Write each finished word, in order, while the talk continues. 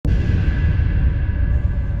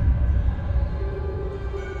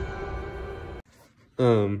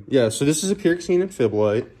Yeah, so this is a pyroxene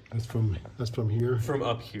amphibolite. That's from here? From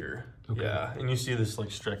up here. Okay. Yeah, and you see this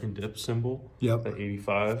like strike and dip symbol? Yep. At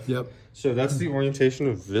 85? Yep. So that's the orientation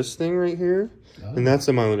of this thing right here, and that's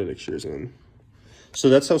the myelinitic shears in. So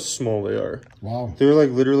that's how small they are. Wow. They're like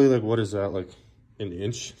literally like, what is that, like an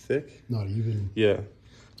inch thick? Not even. Yeah.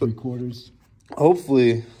 3/4.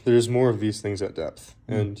 Hopefully there's more of these things at depth,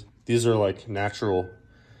 and these are like natural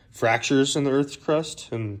fractures in the Earth's crust,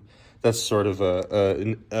 and that's sort of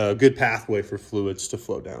a good pathway for fluids to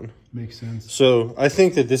flow down. Makes sense. So I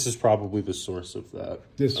think that this is probably the source of that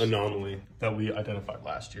anomaly that we identified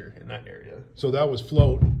last year in that area. So that was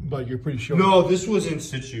float, but you're pretty sure? No, this was in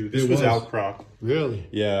situ. This was outcrop. Really?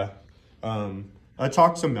 Yeah. I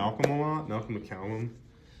talked to Malcolm a lot, Malcolm McCallum.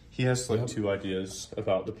 He has like two ideas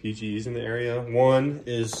about the PGEs in the area. One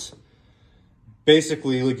is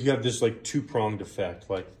basically like you have this like two-pronged effect.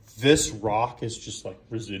 Like this rock is just like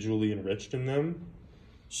residually enriched in them.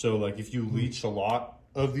 So like if you leach a lot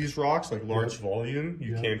of these rocks, like large volume,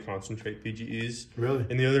 you can concentrate PGEs. Really?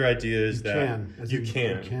 And the other idea is that you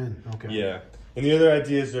can. You can, okay. Yeah. And the other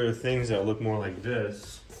idea is there are things that look more like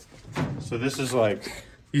this. So this is like,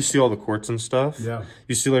 you see all the quartz and stuff? Yeah.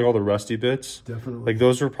 You see like all the rusty bits? Definitely. Like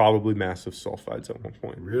those were probably massive sulfides at one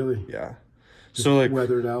point. Really? Yeah. Just so like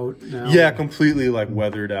weathered out now? Yeah, completely like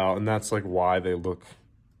weathered out. And that's like why they look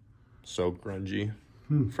so grungy,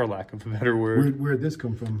 for lack of a better word. Where'd this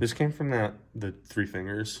come from? This came from the Three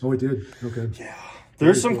Fingers. Oh, it did? Okay. Yeah.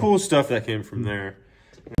 There's some cool stuff that came from there.